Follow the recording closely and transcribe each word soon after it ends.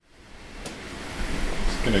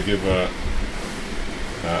going to give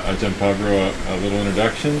Ajahn Pabro a little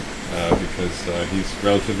introduction because he's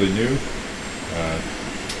relatively new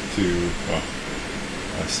to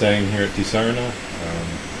staying here at Tisarna.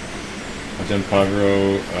 Ajahn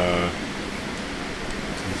Pabro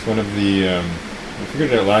is one of the, I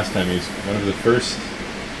figured it out last time, he's one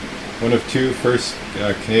of two first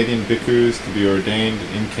Canadian bhikkhus to be ordained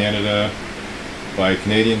in Canada by a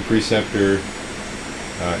Canadian preceptor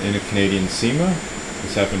in a Canadian Sema.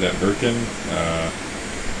 This happened at Birken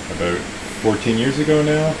about 14 years ago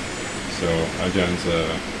now. So Ajahn's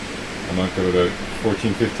a monk of about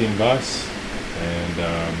 14, 15 Vas, and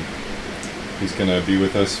he's going to be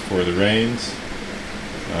with us for the rains.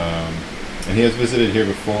 And he has visited here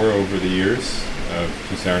before over the years of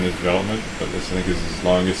Tisarna's development, but this I think is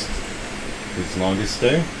his longest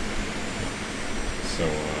stay. So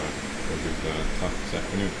we'll give the talk this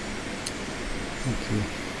afternoon. Thank you.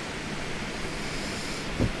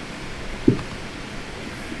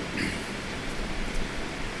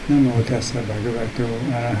 Namo tassa bhagavato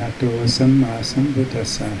arahato samma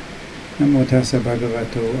sambuddhassa. Namo tassa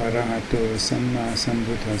bhagavato arahato samma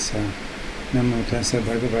sambuddhassa. Namo tassa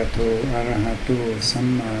bhagavato arahato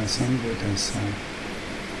samma sambuddhassa.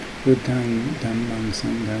 Buddhang dhammang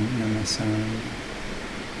sanghang namasami.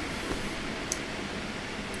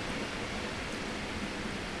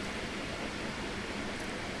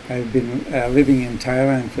 I've been living in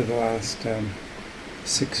Thailand for the last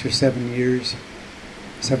 6 or 7 years,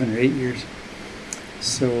 7 or 8 years.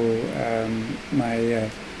 So my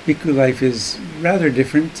bhikkhu life is rather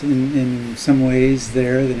different in some ways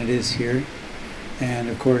there than it is here, and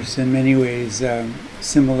of course in many ways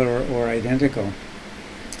similar or identical.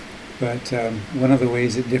 But one of the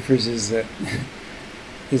ways it differs is that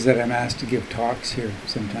I'm asked to give talks here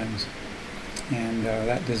sometimes, and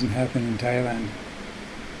that doesn't happen in Thailand.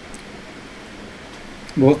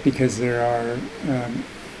 Both because there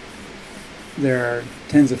are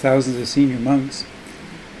tens of thousands of senior monks,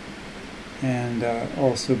 and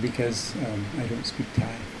also because I don't speak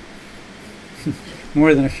Thai.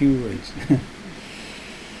 More than a few words.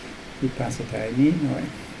 Vipasa Thai ni noi.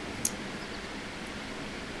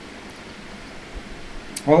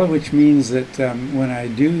 All of which means that when I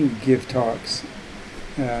do give talks,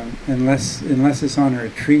 unless it's on a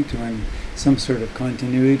retreat when some sort of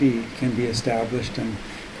continuity can be established and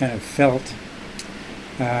kind of felt,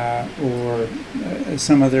 or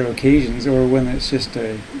some other occasions, or when it's just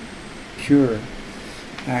a pure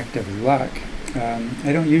act of luck,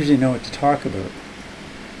 I don't usually know what to talk about.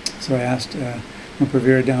 So I asked Lumpur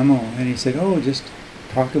Viradamo, and he said, "Oh, just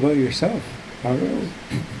talk about yourself.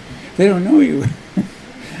 They don't know you."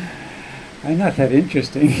 I'm not that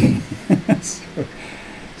interesting.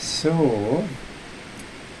 So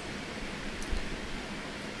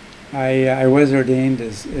I was ordained,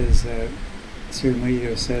 as Sri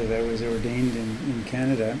Muyito said, I was ordained in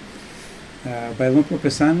Canada by Lumpur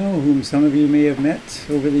Pasano, whom some of you may have met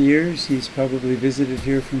over the years. He's probably visited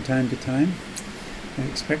here from time to time. I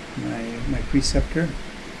expect my preceptor,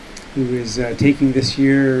 who is taking this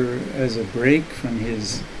year as a break from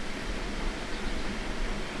his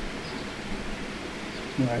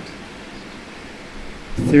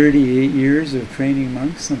 38 years of training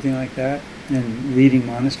monks, something like that, and leading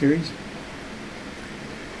monasteries.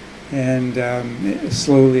 And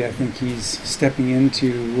slowly I think he's stepping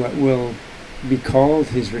into what will be called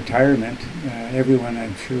his retirement. Everyone,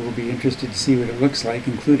 I'm sure, will be interested to see what it looks like,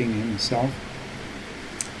 including himself.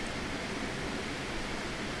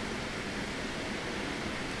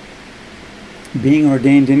 Being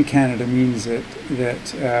ordained in Canada means that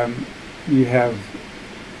you have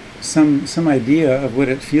some idea of what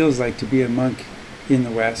it feels like to be a monk in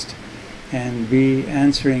the West, and be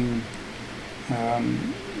answering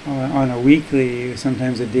on a weekly,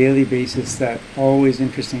 sometimes a daily basis, that always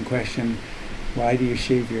interesting question, why do you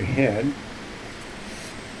shave your head?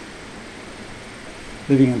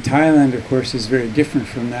 Living in Thailand, of course, is very different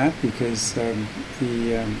from that, because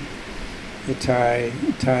the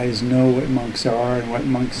Thais know what monks are and what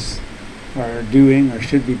monks are doing or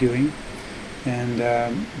should be doing. And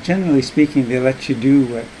generally speaking, they let you do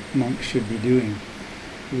what monks should be doing,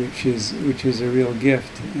 which is a real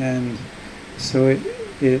gift. And so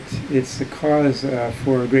it's a cause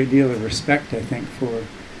for a great deal of respect, I think, for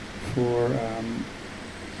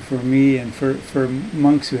me and for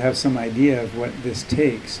monks who have some idea of what this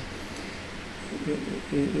takes.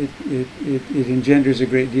 It engenders a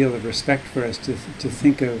great deal of respect for us to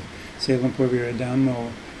think of, say, Lumpur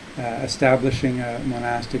Viradamo establishing a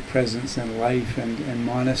monastic presence and life and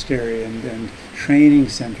monastery and training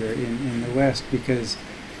center in the West, because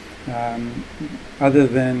um, other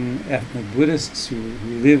than ethnic Buddhists who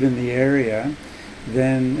live in the area,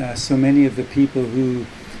 then so many of the people who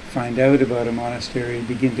find out about a monastery,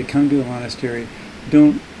 begin to come to a monastery,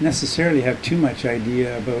 don't necessarily have too much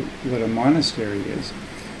idea about what a monastery is.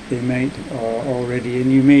 They might already,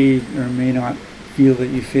 and you may or may not feel that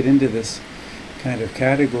you fit into this kind of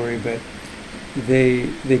category, but they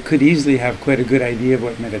could easily have quite a good idea of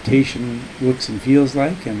what meditation looks and feels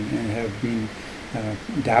like, and have been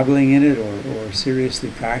dabbling in it or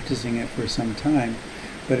seriously practicing it for some time.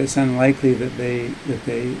 But it's unlikely that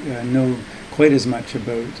they know quite as much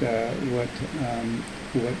about what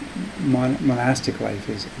monastic life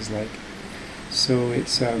is like. So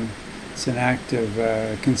it's an act of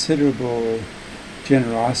considerable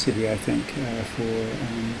generosity, I think,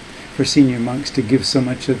 for senior monks to give so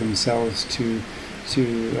much of themselves to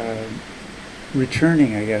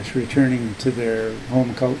returning to their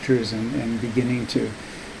home cultures and beginning to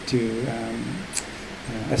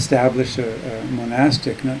establish a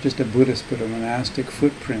monastic, not just a Buddhist, but a monastic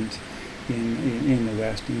footprint in the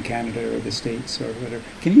West, in Canada or the States or whatever.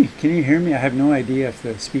 Can you hear me? I have no idea if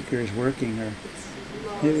the speaker is working or.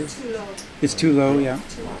 It's too low. It's too low, yeah.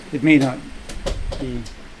 It may not be.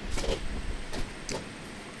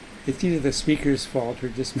 It's either the speaker's fault or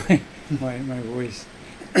just my voice,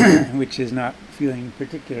 which is not feeling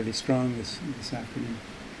particularly strong this afternoon.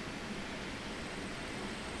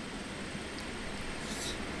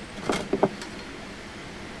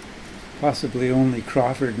 Possibly only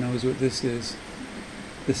Crawford knows what this is.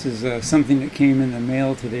 This is something that came in the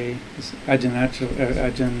mail today. This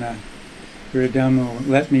Ajahn Viradhammo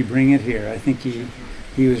let me bring it here. I think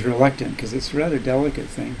he was reluctant because it's a rather delicate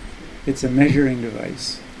thing. It's a measuring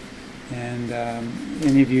device. And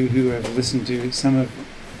any of you who have listened to some of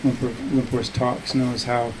Lumpor's talks knows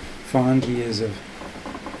how fond he is of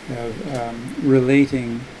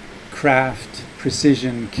relating craft,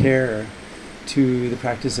 precision, care to the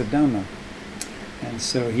practice of Dhamma. And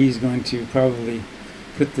so he's going to probably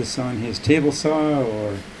put this on his table saw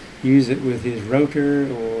or use it with his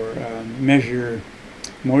router or measure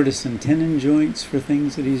mortise and tenon joints for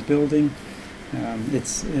things that he's building.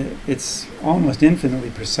 It's almost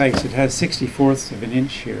infinitely precise. It has 64ths of an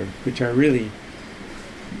inch here, which are really,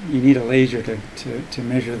 you need a laser to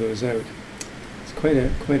measure those out. It's quite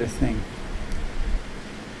a thing.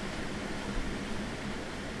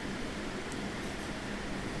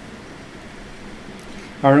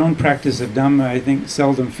 Our own practice of Dhamma, I think,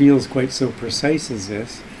 seldom feels quite so precise as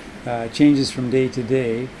this. It changes from day to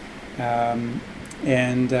day,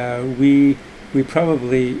 and we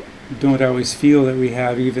probably don't always feel that we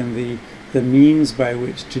have even the means by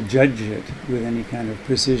which to judge it with any kind of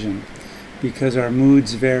precision, because our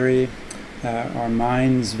moods vary, our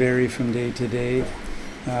minds vary from day to day.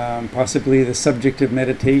 Possibly the subject of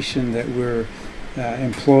meditation that we're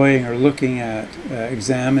employing or looking at,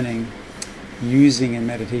 examining, using in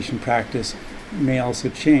meditation practice may also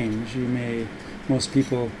change. Most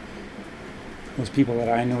people that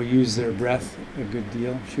I know use their breath a good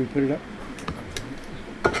deal. Should we put it up?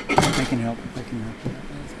 I can help.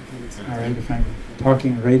 All right, if I'm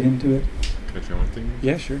talking right into it. Can I try one thing?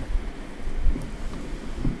 Yeah, sure.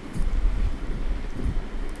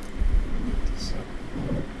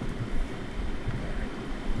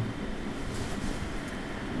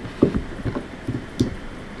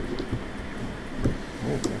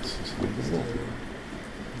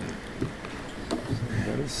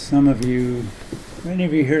 Some of you, were any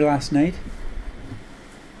of you here last night?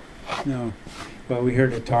 No. Well, we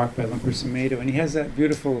heard a talk by Lumpur Sumedho, and he has that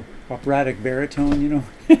beautiful operatic baritone, you know,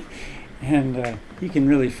 and he can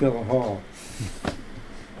really fill a hall.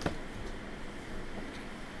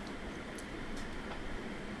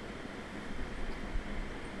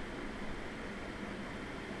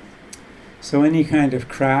 So any kind of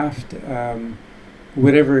craft,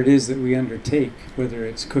 whatever it is that we undertake, whether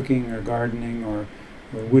it's cooking or gardening or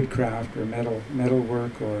woodcraft or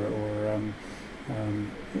metalwork or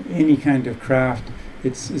any kind of craft,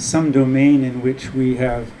 it's some domain in which we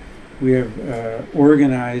have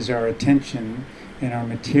organized our attention and our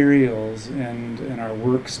materials and our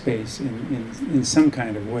workspace in some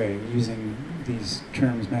kind of way, using these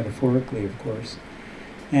terms metaphorically, of course,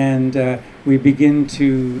 and we begin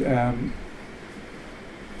to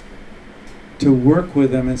work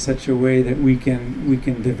with them in such a way that we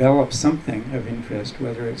can develop something of interest,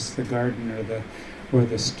 whether it's the garden or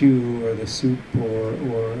the stew or the soup or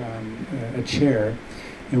a chair,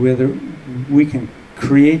 and whether we can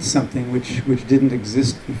create something which didn't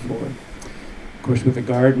exist before. Of course, with a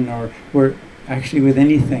garden or actually with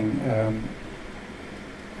anything,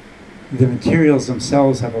 the materials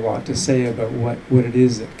themselves have a lot to say about what it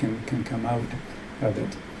is that can come out of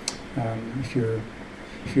it.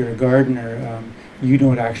 If you're a gardener, you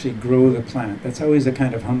don't actually grow the plant. That's always a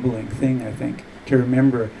kind of humbling thing, I think, to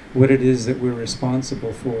remember what it is that we're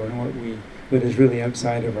responsible for and what is really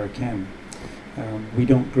outside of our ken. We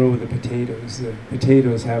don't grow the potatoes. The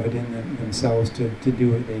potatoes have it in themselves to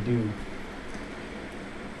do what they do.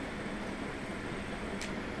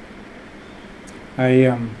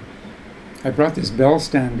 I brought this bell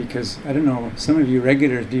stand because, I don't know, some of you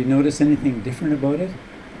regulars, do you notice anything different about it?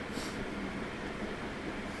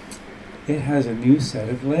 It has a new set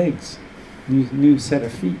of legs, new set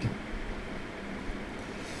of feet.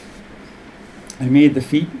 I made the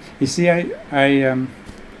feet. You see, I'm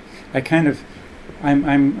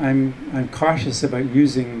cautious about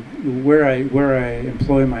using where I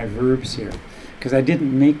employ my verbs here, because I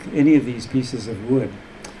didn't make any of these pieces of wood.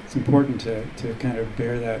 It's important to kind of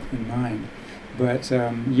bear that in mind. But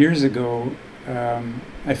years ago,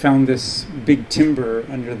 I found this big timber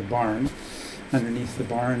underneath the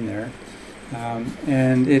barn there.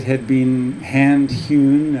 And it had been hand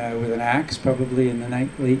hewn with an axe, probably in the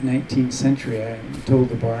late 19th century. I'm told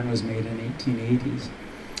the barn was made in 1880s.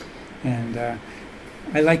 And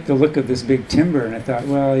I liked the look of this big timber, and I thought,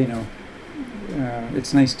 well,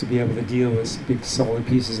 it's nice to be able to deal with big solid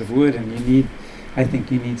pieces of wood, and I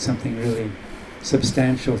think you need something really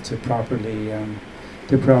substantial to properly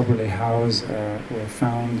house or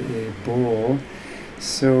found a bowl.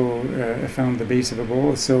 So I found the base of a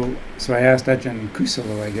bowl. So I asked Ajahn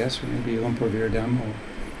Kusalo, I guess, or maybe Lumpur Viradam.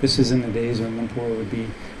 This is in the days when Lumpur would be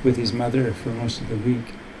with his mother for most of the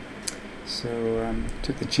week. So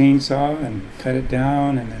took the chainsaw and cut it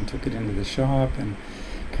down, and then took it into the shop and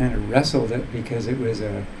kind of wrestled it, because it was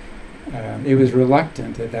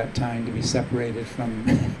reluctant at that time to be separated from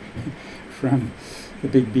from the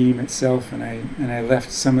big beam itself, and I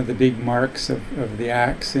left some of the big marks of the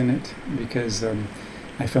axe in it, because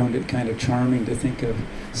I found it kind of charming to think of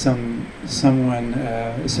someone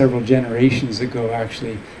several generations ago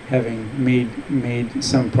actually having made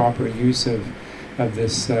some proper use of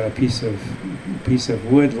this piece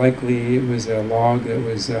of wood. Likely it was a log that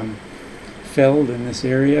was felled in this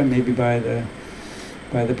area, maybe by the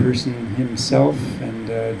person himself, and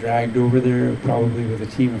dragged over there, probably with a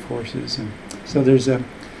team of horses. And so there's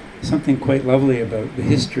something quite lovely about the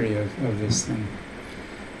history of this thing.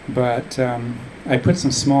 But I put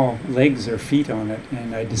some small legs or feet on it,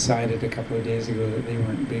 and I decided a couple of days ago that they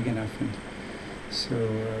weren't big enough, and so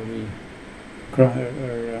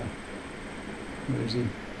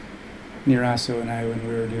Niraso and I, when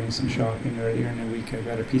we were doing some shopping earlier in the week, I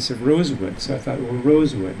got a piece of rosewood. So I thought, well,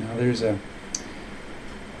 rosewood. Now there's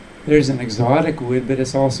an exotic wood, but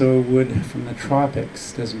it's also a wood from the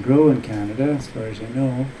tropics. It doesn't grow in Canada, as far as I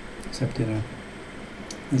know, except in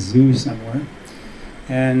a zoo somewhere.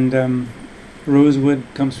 And rosewood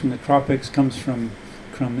comes from the tropics, comes from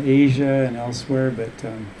Asia and elsewhere. But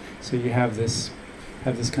so you have this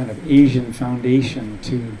kind of Asian foundation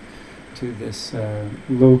to this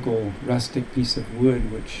local rustic piece of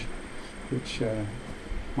wood, which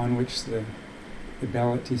on which the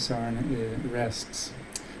Ballot Tisarn rests.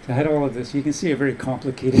 So I had all of this. You can see a very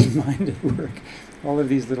complicated mind at work. All of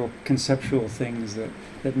these little conceptual things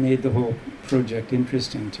that made the whole project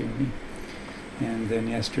interesting to me. And then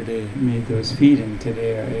yesterday I made those feet, and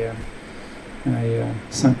today I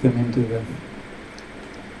sunk them into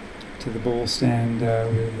the bowl stand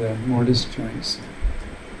with mortise joints.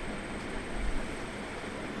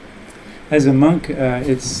 As a monk,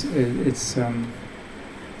 it's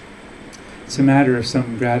a matter of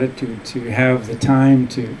some gratitude to have the time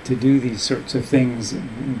to do these sorts of things,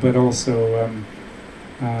 but also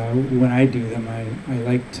when I do them, I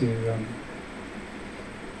like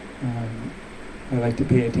to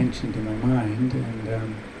pay attention to my mind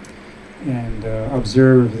and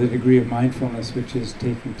observe the degree of mindfulness which is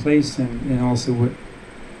taking place, and also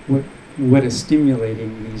what is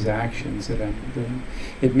stimulating these actions that I'm doing.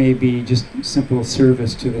 It may be just simple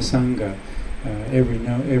service to the Sangha. Every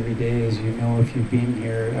day, as you know, if you've been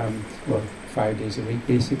here, or 5 days a week,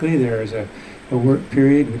 basically, there is a work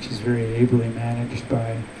period which is very ably managed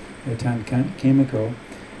by Tan Kemiko,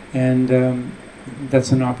 and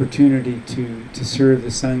that's an opportunity to serve the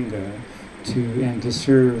Sangha, and to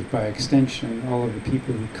serve by extension all of the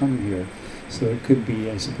people who come here. So it could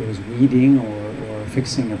be, I suppose, weeding or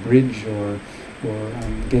fixing a bridge or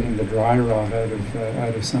getting the dry rot out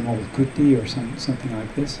of some old kuti or something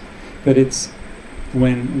like this. But it's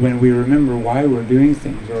when we remember why we're doing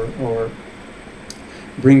things, or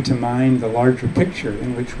bring to mind the larger picture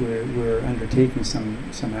in which we're undertaking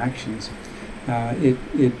some actions,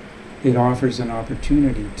 it it offers an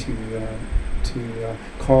opportunity to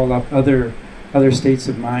call up other states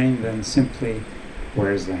of mind than simply,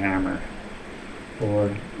 where's the hammer?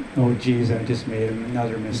 Or, oh geez, I just made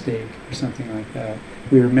another mistake, or something like that.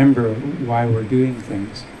 We remember why we're doing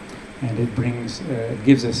things, and it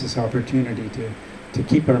gives us this opportunity to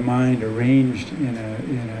keep our mind arranged in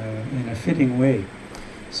a fitting way.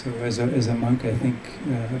 So as a monk, I think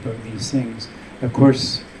about these things. Of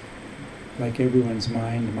course, like everyone's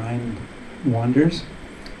mind wanders,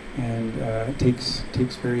 and takes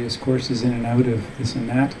various courses in and out of this and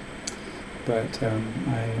that. But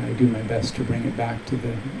I do my best to bring it back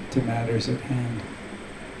to matters at hand.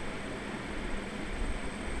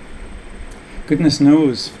 Goodness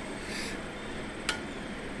knows,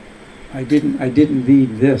 I didn't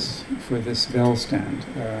need this for this bell stand.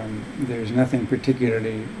 There's nothing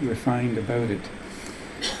particularly refined about it.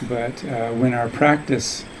 But when our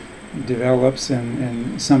practice develops,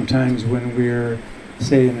 and sometimes when we're,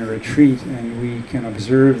 say, in a retreat, and we can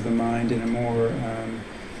observe the mind in a more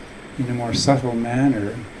subtle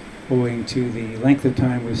manner, owing to the length of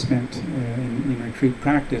time we've spent in retreat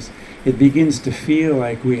practice, it begins to feel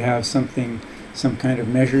like we have some kind of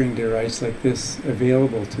measuring device like this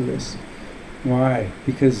available to us. Why?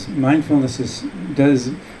 Because mindfulness is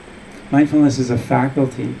a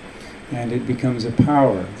faculty, and it becomes a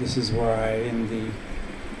power. This is why in the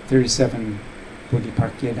 37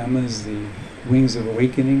 Bodhipakya Dhammas, the wings of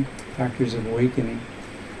awakening, factors of awakening,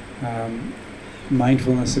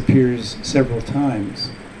 mindfulness appears several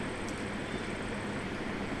times.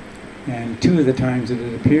 And two of the times that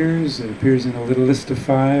it appears in a little list of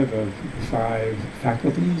five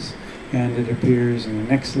faculties, and it appears in the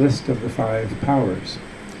next list of the 5 powers.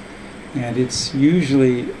 And it's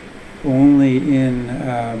usually only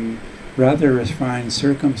in rather refined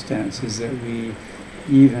circumstances that we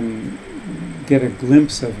even get a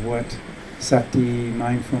glimpse of what sati,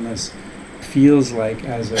 mindfulness, feels like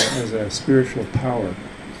as a spiritual power.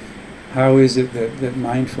 How is it that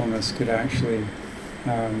mindfulness could actually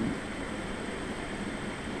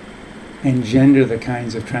engender the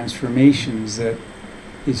kinds of transformations that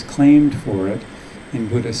is claimed for it in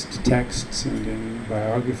Buddhist texts and in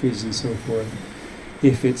biographies and so forth,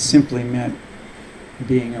 if it simply meant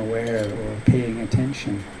being aware or paying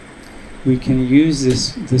attention? We can use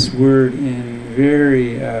this word in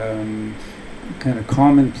very kind of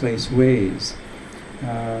commonplace ways,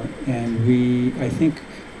 and I think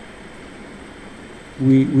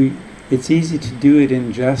it's easy to do it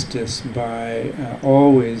injustice by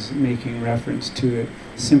always making reference to it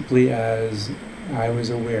simply as I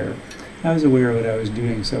was aware. I was aware of what I was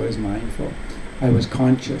doing, so I was mindful. I was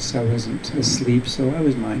conscious. I wasn't asleep, so I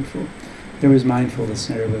was mindful. There was mindfulness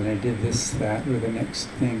there when I did this, that, or the next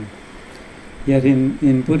thing. Yet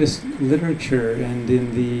in Buddhist literature and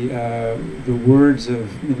in the words in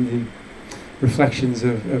the reflections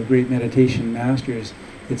of great meditation masters,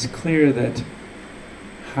 it's clear that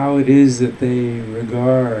how it is that they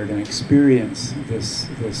regard and experience this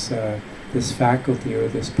faculty or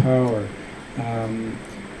this power,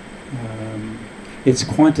 it's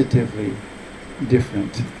quantitatively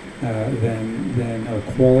different or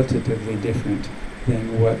qualitatively different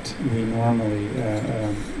than what we normally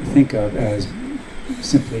think of as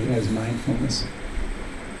simply as mindfulness.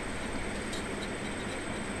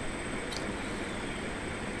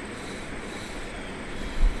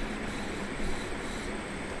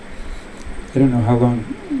 I don't know how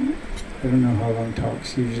long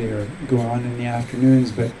talks usually go on in the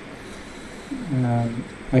afternoons, but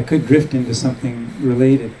I could drift into something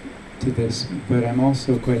related to this, but I'm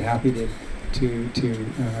also quite happy to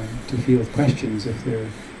field questions if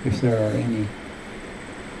there are any.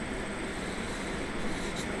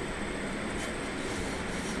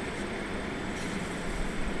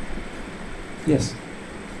 Yes.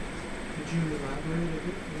 Could you elaborate a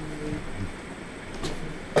bit on the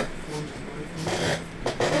different forms of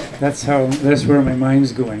mindfulness? That's where my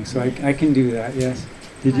mind's going, so I can do that. Yes.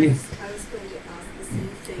 Did you? I was going to ask the same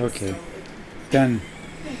thing. Okay. So Done.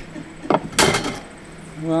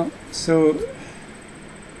 Well, so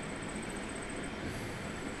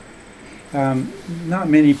not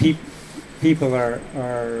many people are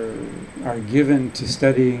given to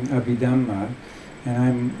studying Abhidhamma, and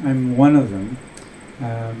I'm one of them.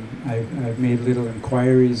 I've made little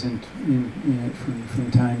inquiries in it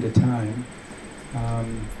from time to time.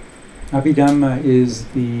 Abhidhamma is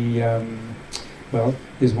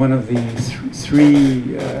is one of the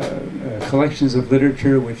three collections of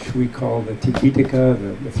literature which we call the Tipitaka,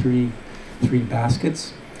 the three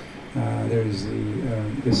baskets, There's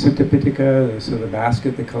the Sutta Pitaka, so the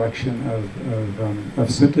basket, the collection of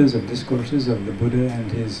suttas, of discourses of the Buddha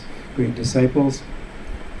and his great disciples.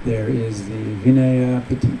 There is the Vinaya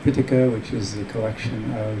Pitaka, which is the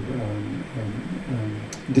collection of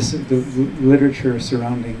the literature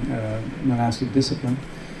surrounding monastic discipline.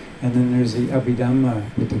 And then there's the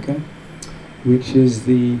Abhidhamma Pitaka, which is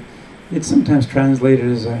it's sometimes translated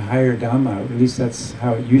as a higher Dhamma, or at least that's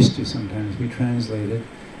how it used to sometimes be translated.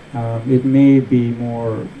 It may be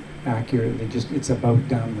more accurately just it's about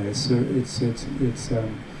Dhamma.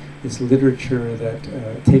 It's literature that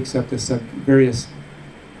takes up the various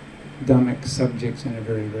Dhammic subjects in a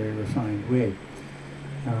very, very refined way.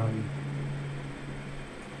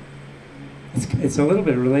 It's a little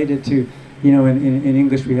bit related to, in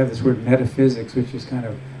English we have this word metaphysics, which is kind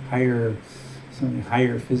of something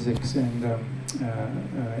higher physics, and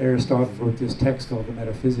Aristotle wrote this text called the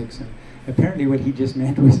Metaphysics, and apparently what he just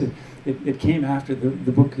meant was that it came after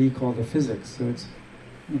the book he called the Physics, so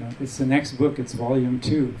it's the next book, it's volume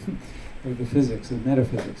 2 of the physics, the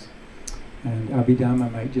metaphysics. And Abhidhamma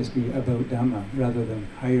might just be about Dhamma rather than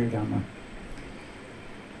higher Dhamma.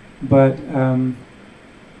 But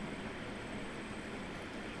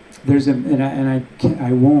there's I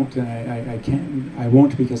won't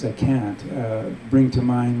because I can't bring to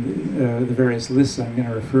mind the various lists I'm going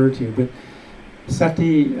to refer to. But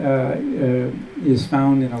sati is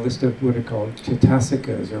found in a list of what are called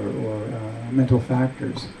cetasikas or mental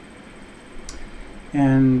factors,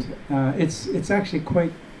 and it's actually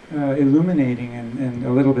quite illuminating and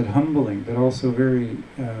a little bit humbling, but also very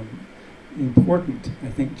important, I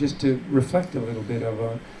think, just to reflect a little bit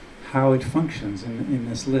of how it functions in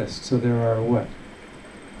this list. So there are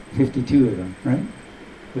 52 of them, right?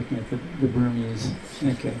 Looking at the Burmese,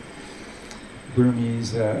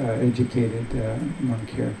 Burmese educated monk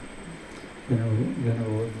here,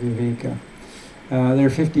 Venerable Viveka. There are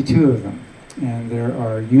 52 of them. And there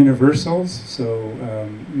are universals, so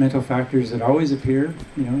mental factors that always appear.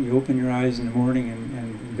 You open your eyes in the morning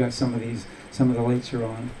and you've got some of the lights are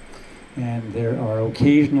on. And there are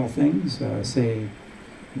occasional things, say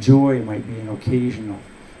joy might be an occasional.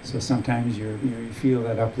 So sometimes you feel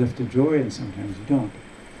that uplifted joy and sometimes you don't.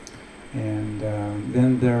 And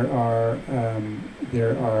then there are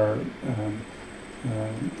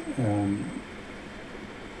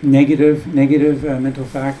negative mental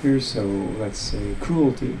factors, so let's say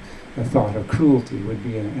cruelty. The thought of cruelty would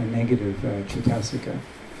be a negative cetasika.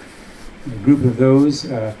 A group of those,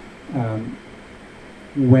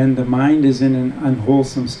 when the mind is in an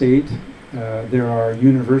unwholesome state, there are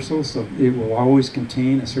universals, so it will always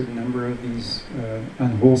contain a certain number of these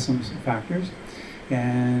unwholesome factors,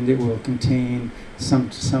 and it will contain some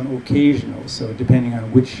occasional, so depending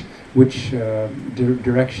on which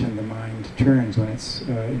direction the mind turns when it's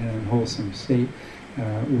in an unwholesome state,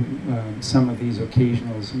 some of these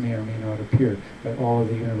occasionals may or may not appear, but all of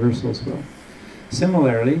the universals will.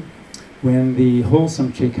 Similarly, when the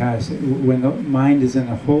wholesome when the mind is in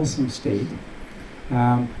a wholesome state,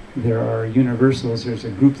 there are universals. There's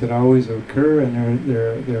a group that always occur, and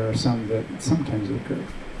there are some that sometimes occur.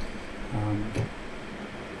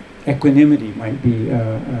 Equanimity might be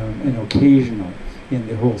an occasional in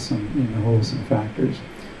the wholesome factors.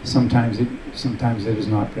 Sometimes it is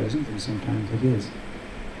not present, and sometimes it is.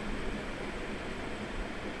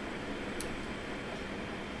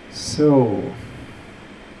 So,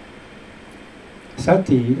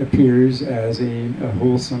 sati appears as a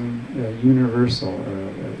wholesome universal.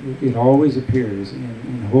 It always appears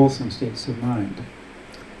in wholesome states of mind.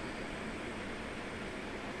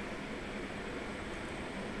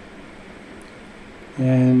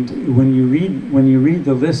 And when you read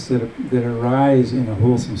the lists that arise in a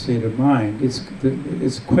wholesome state of mind,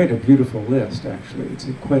 it's quite a beautiful list, actually.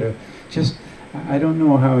 I don't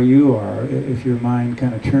know how you are, if your mind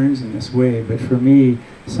kind of turns in this way, but for me,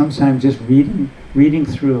 sometimes just reading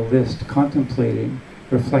through a list, contemplating,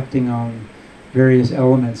 reflecting on various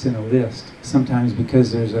elements in a list, sometimes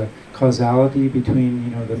because there's a causality between,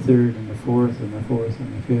 the third and the fourth and the fourth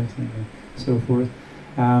and the fifth and so forth.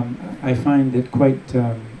 I find it quite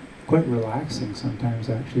relaxing sometimes,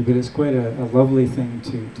 actually, but it's quite a lovely thing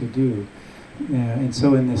to do. And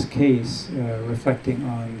so in this case, reflecting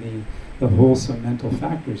on the wholesome mental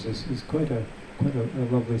factors is quite a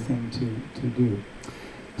lovely thing to do.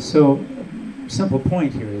 So, simple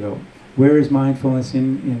point here, though. Where is mindfulness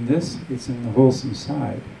in this? It's in the wholesome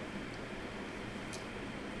side.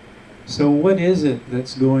 So what is it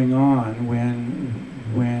that's going on when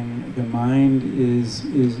the mind is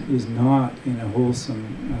not in a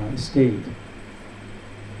wholesome state?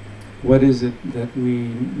 what is it that we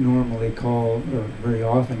normally call, or very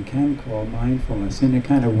often can call, mindfulness in a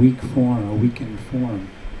kind of weak form, a weakened form?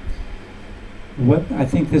 What I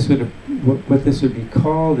think this would what this would be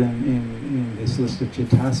called in this list of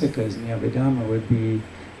Citasikas in the Abhidhamma would be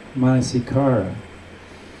manasikara.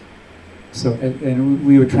 So, and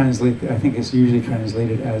we would translate, I think it's usually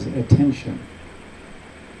translated as attention.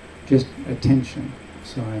 Just attention.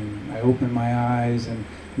 So I open my eyes and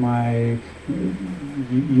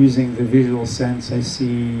using the visual sense, I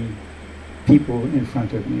see people in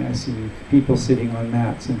front of me. I see people sitting on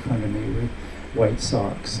mats in front of me with white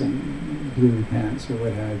socks and blue pants or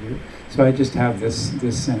what have you. So I just have this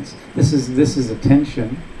sense. This is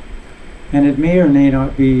attention, and it may or may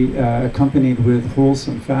not be accompanied with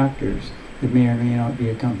wholesome factors. It may or may not be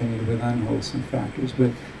accompanied with unwholesome factors,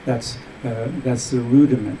 but that's the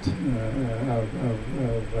rudiment of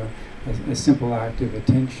a simple act of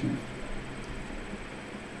attention.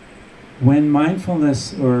 When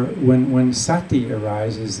mindfulness, or when sati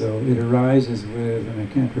arises, though, it arises with, and I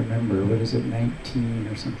can't remember, what is it, 19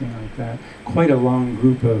 or something like that, quite a long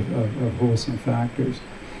group of wholesome factors.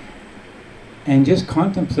 And just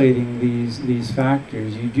contemplating these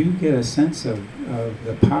factors, you do get a sense of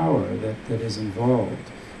the power that is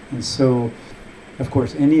involved. And so, of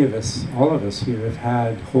course, any of us, all of us here have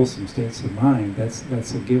had wholesome states of mind.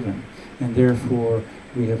 That's a given. And therefore,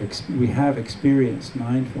 we have experienced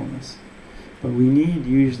mindfulness. But we need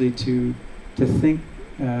usually to think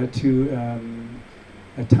to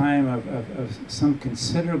a time of some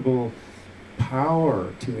considerable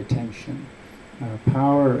power to attention,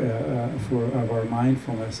 power of our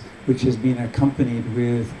mindfulness, which has been accompanied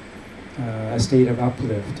with a state of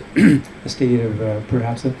uplift, a state of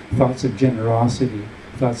perhaps thoughts of generosity,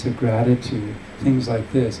 thoughts of gratitude, things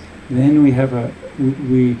like this. Then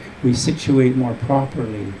we situate more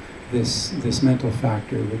properly this mental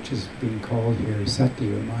factor, which is being called here sati,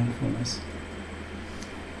 or mindfulness.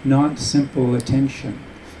 Not simple attention.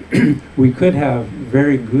 We could have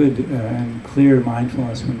very good and clear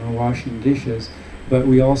mindfulness when we're washing dishes, but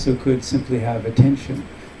we also could simply have attention.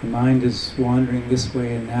 The mind is wandering this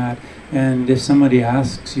way and that, and if somebody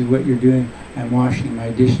asks you what you're doing, I'm washing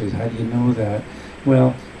my dishes, how do you know that?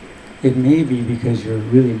 Well, it may be because you're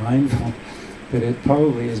really mindful, but it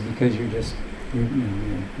probably is because you're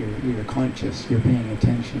conscious, you're paying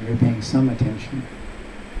attention, you're paying some attention.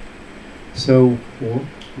 So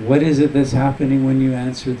what is it that's happening when you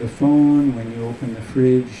answer the phone, when you open the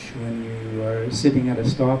fridge, when you are sitting at a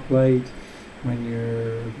stoplight, when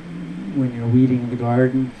you're weeding the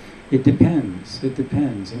garden? It depends,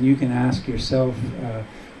 and you can ask yourself,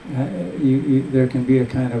 there can be a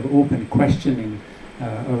kind of open questioning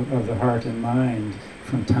of the heart and mind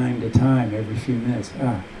from time to time, every few minutes.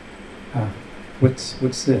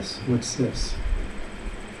 What's this? What's this?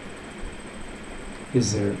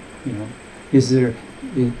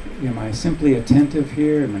 Am I simply attentive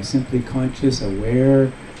here? Am I simply conscious,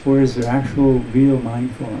 aware? Or is there actual real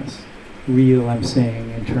mindfulness? Real, I'm saying,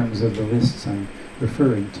 in terms of the lists I'm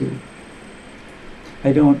referring to.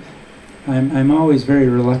 I'm always very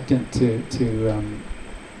reluctant to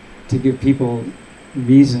give people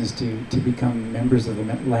reasons to become members of the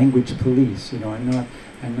language police. I'm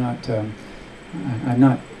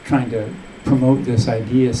not trying to promote this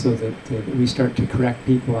idea so that we start to correct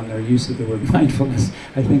people on their use of the word mindfulness.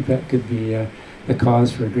 I think that could be the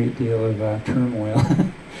cause for a great deal of turmoil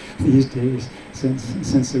these days,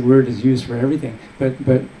 since the word is used for everything.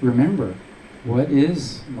 But remember, what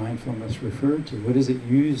is mindfulness referred to? What is it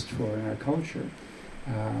used for in our culture?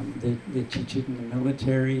 They teach it in the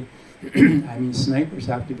military. I mean, snipers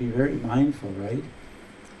have to be very mindful, right?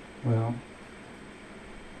 Well,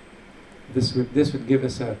 this would give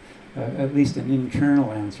us at least an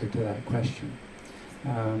internal answer to that question.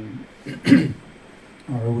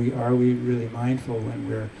 Are we really mindful when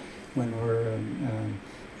we're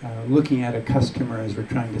looking at a customer as we're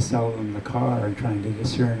trying to sell them the car, and trying to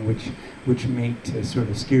discern which make to sort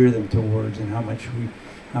of steer them towards, and how much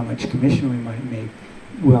commission we might make?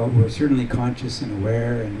 Well, we're certainly conscious and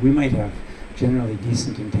aware, and we might have generally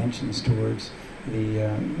decent intentions towards the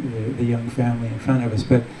young family in front of us,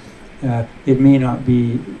 but it may not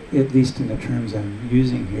be, at least in the terms I'm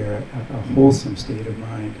using here, a wholesome state of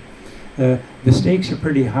mind. The stakes are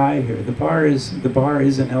pretty high here. The bar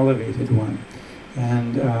is an elevated one,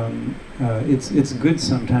 and it's good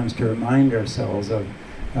sometimes to remind ourselves of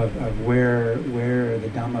where the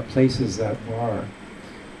Dhamma places that bar.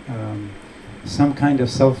 Some kind of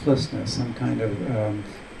selflessness, some kind of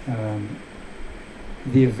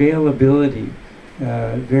the availability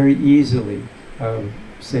very easily of,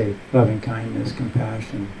 say, loving kindness,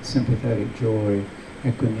 compassion, sympathetic joy,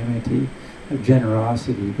 equanimity, of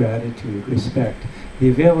generosity, gratitude, respect. The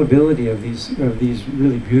availability of these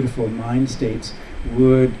really beautiful mind states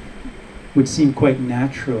would seem quite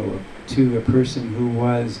natural to a person who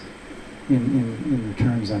was, in the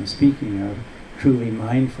terms I'm speaking of, truly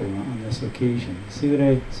mindful on this occasion. See what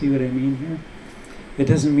I mean here? It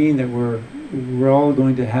doesn't mean that we're all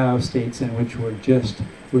going to have states in which we're just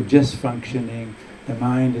functioning. The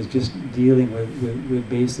mind is just dealing with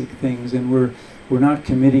basic things, and we're not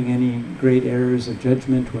committing any great errors of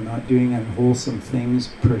judgment. We're not doing unwholesome things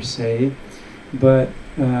per se, but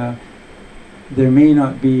there may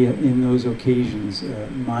not be in those occasions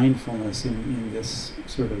mindfulness in this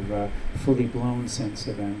sort of fully blown sense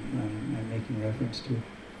that I'm making reference to.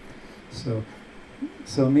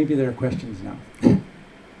 So maybe there are questions now.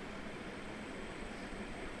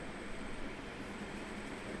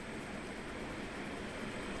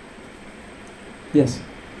 Yes.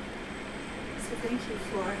 So thank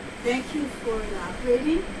you for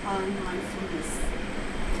elaborating on mindfulness.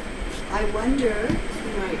 I wonder if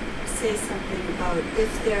you might say something about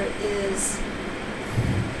if there is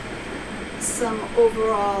some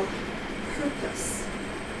overall purpose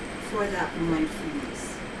for that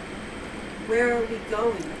mindfulness. Where are we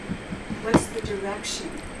going? What's the direction?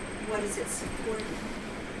 What is it supporting?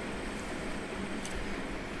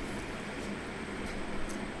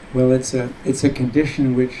 Well, it's a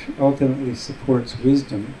condition which ultimately supports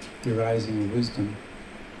wisdom, the arising of wisdom.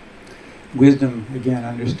 Wisdom, again,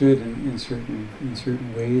 understood in certain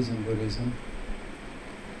ways in Buddhism.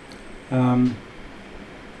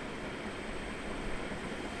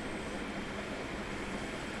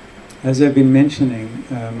 As I've been mentioning,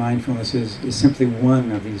 mindfulness is simply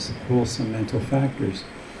one of these wholesome mental factors.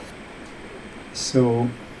 So,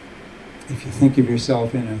 if you think of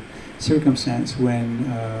yourself in a circumstance when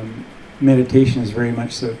meditation is very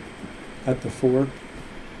much so at the fore,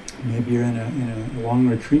 maybe you're in a long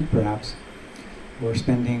retreat perhaps, or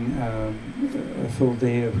spending a full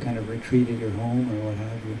day of kind of retreat at your home or what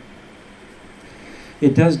have you.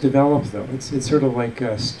 It does develop though. It's sort of like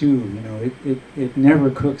a stew, it never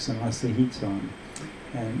cooks unless the heat's on.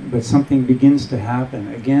 But something begins to happen.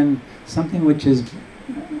 Again, something which is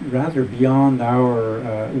rather beyond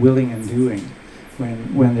our willing and doing.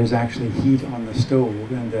 When there's actually heat on the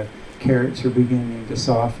stove and the carrots are beginning to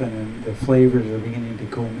soften and the flavors are beginning to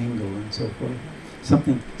commingle and so forth.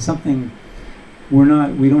 Something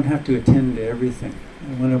we don't have to attend to everything.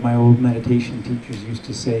 One of my old meditation teachers used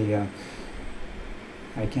to say,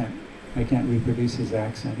 I can't reproduce his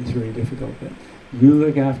accent, it's very difficult, but you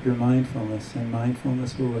look after mindfulness and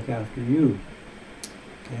mindfulness will look after you.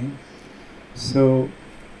 Okay? So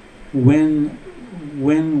when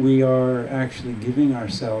we are actually giving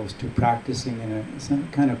ourselves to practicing in some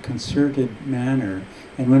kind of concerted manner,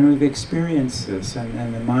 and when we've experienced this,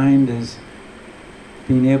 and the mind is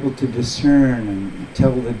being able to discern and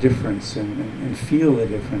tell the difference and feel the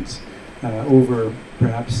difference over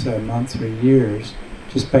perhaps months or years,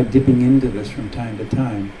 just by dipping into this from time to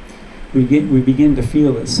time, we begin to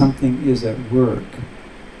feel that something is at work.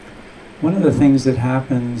 One of the things that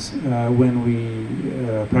happens when we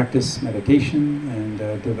practice meditation and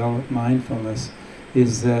develop mindfulness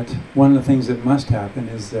is that one of the things that must happen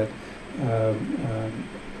is that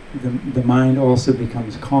the mind also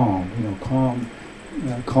becomes calm.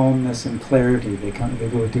 Calmness and clarity, they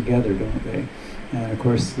go together, don't they? And of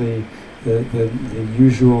course the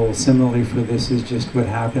usual simile for this is just what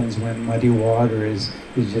happens when muddy water is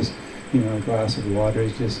just, a glass of water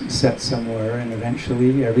is just set somewhere, and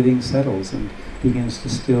eventually everything settles and begins to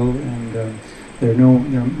still, and there are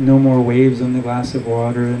no more waves on the glass of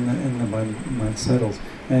water, and the mud settles.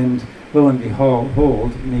 And lo and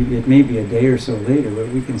behold, it may be a day or so later, but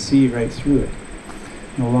we can see right through it.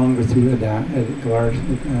 No longer through a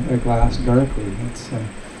glass darkly.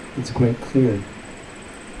 It's quite clear.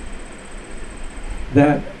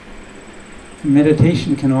 That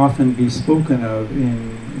meditation can often be spoken of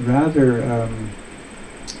in rather,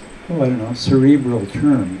 cerebral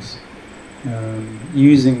terms,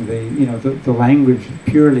 using the language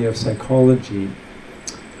purely of psychology.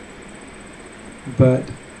 But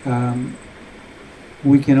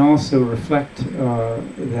we can also reflect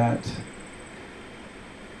that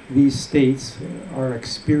these states are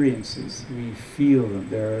experiences. We feel them.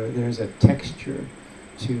 There's a texture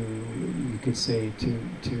to, you could say,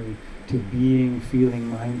 to being, feeling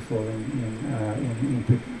mindful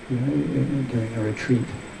during a retreat.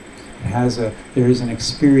 There is an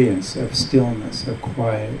experience of stillness, of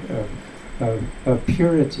quiet, of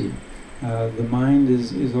purity. The mind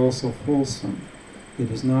is also wholesome.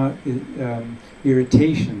 It is not.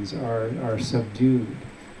 Irritations are subdued.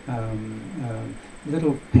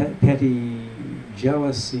 little petty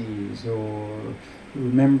jealousies or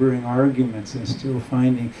remembering arguments and still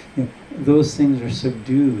finding, those things are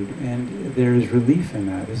subdued, and there is relief in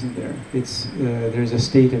that, isn't there? It's there's a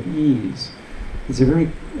state of ease. It's a very,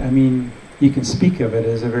 you can speak of it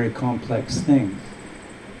as a very complex thing,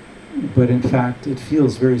 but in fact it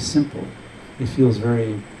feels very simple. It feels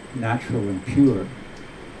very natural and pure.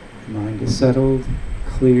 The mind is settled,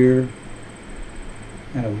 clear,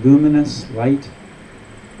 luminous, light.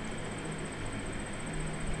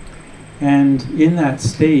 And in that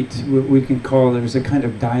state, what we can call, there's a kind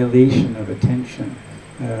of dilation of attention.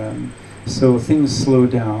 So things slow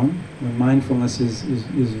down. When mindfulness is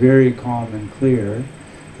very calm and clear,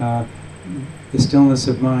 the stillness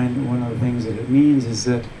of mind, one of the things that it means is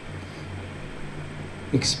that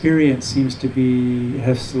experience seems to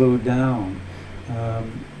have slowed down.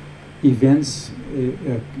 Events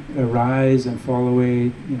arise and fall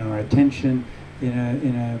away, our attention in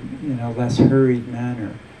a less hurried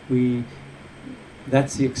manner.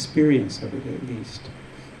 That's the experience of it, at least.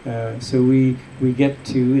 So we get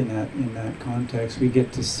to, in that context, we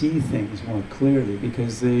get to see things more clearly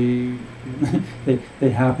because they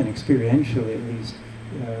happen experientially, at least,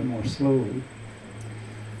 more slowly.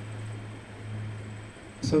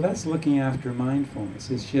 So that's looking after mindfulness.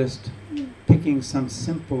 It's just picking some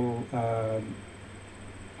simple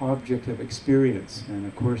object of experience, and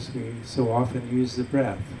of course we so often use the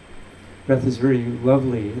breath. Breath is very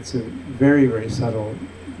lovely. It's a very, very subtle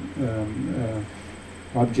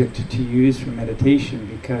object to use for meditation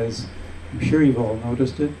because I'm sure you've all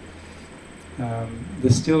noticed it. The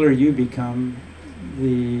stiller you become,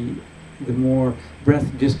 the more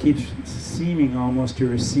breath just keeps seeming almost to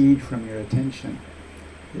recede from your attention.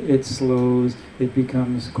 It slows, it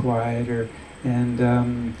becomes quieter,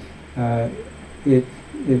 and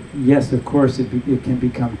yes, of course, it can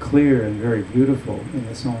become clear and very beautiful in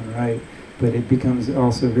its own right, but it becomes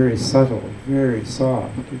also very subtle, very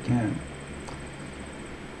soft. It can.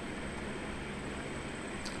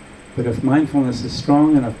 But if mindfulness is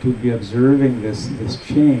strong enough to be observing this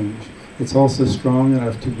change, it's also strong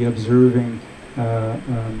enough to be observing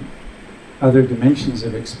other dimensions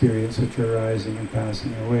of experience which are arising and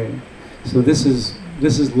passing away. So this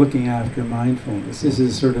is looking after mindfulness. This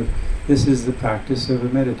is the practice of a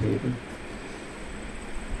meditator.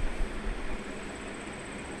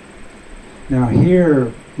 Now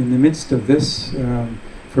here, in the midst of this,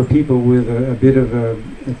 for people with a bit of a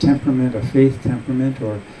temperament, a faith temperament,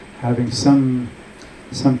 or having some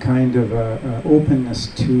kind of openness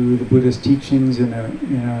to the Buddhist teachings in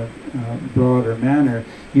a broader manner,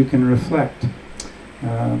 you can reflect.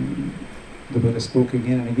 The Buddha spoke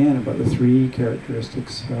again and again about the three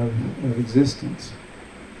characteristics of existence.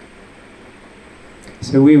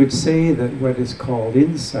 So we would say that what is called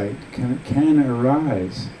insight can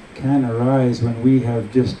arise when we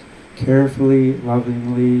have just carefully,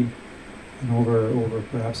 lovingly, and over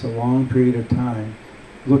perhaps a long period of time,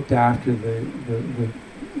 looked after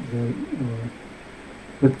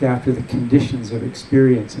looked after the conditions of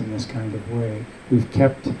experience in this kind of way. We've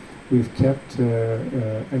kept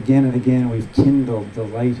again and again. We've kindled the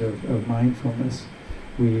light of mindfulness.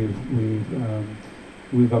 We've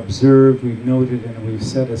observed, we've noted, and we've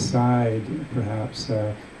set aside perhaps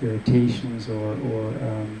irritations or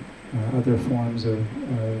other forms of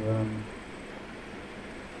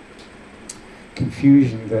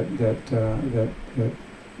confusion that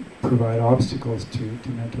provide obstacles to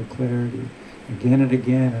mental clarity. Again and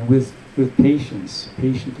again, and with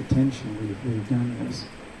patient attention, we've done this.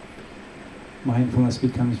 Mindfulness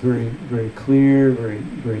becomes very, very clear, very,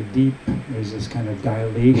 very deep. There's this kind of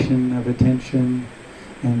dilation of attention.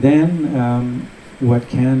 And then what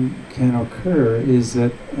can occur is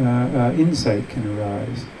that insight can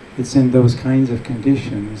arise. It's in those kinds of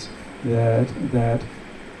conditions that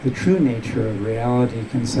the true nature of reality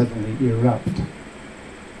can suddenly erupt.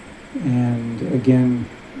 And again,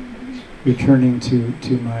 returning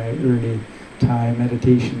to my early Thai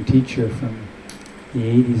meditation teacher from the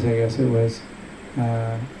 80s, I guess it was,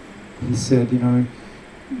 he said,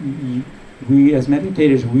 we as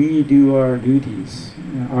meditators, we do our duties.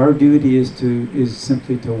 Our duty is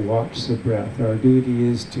simply to watch the breath. Our duty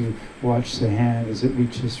is to watch the hand as it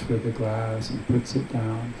reaches for the glass and puts it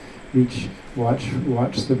down. Watch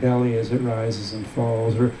the belly as it rises and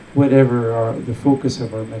falls, or whatever the focus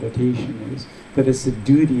of our meditation is. But it's the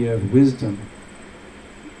duty of wisdom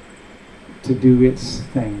to do its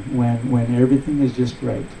thing when everything is just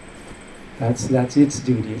right. That's its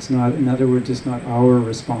duty. It's not, in other words, it's not our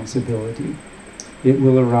responsibility. It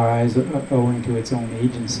will arise owing to its own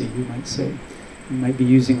agency, you might say. You might be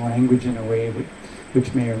using language in a way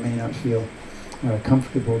which may or may not feel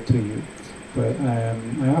comfortable to you. But I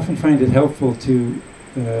often find it helpful to,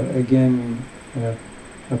 again,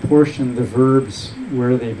 apportion the verbs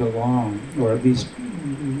where they belong, or at least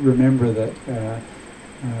remember that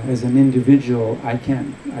as an individual, I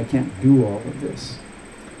can't do all of this.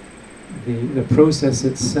 The process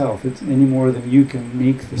itself, it's any more than you can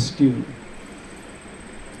make the stew.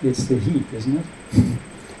 It's the heat, isn't it?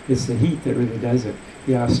 It's the heat that really does it.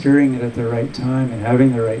 Yeah, stirring it at the right time and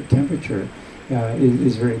having the right temperature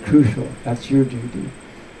is very crucial. That's your duty.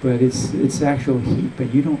 But it's actual heat,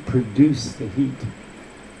 but you don't produce the heat.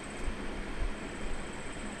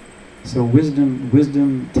 So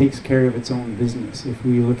wisdom takes care of its own business if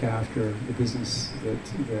we look after the business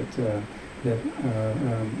that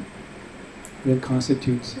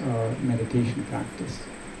constitutes our meditation practice.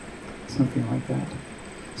 Something like that.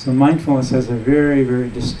 So mindfulness has a very, very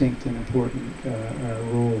distinct and important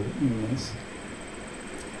role in this.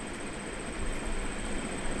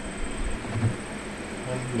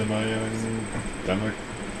 Namayan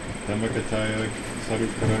Dhammakataya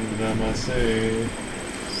Sarukarandamase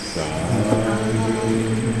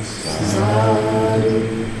Sadhu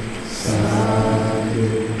Sadhu Sadhu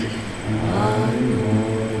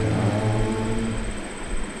Sadhu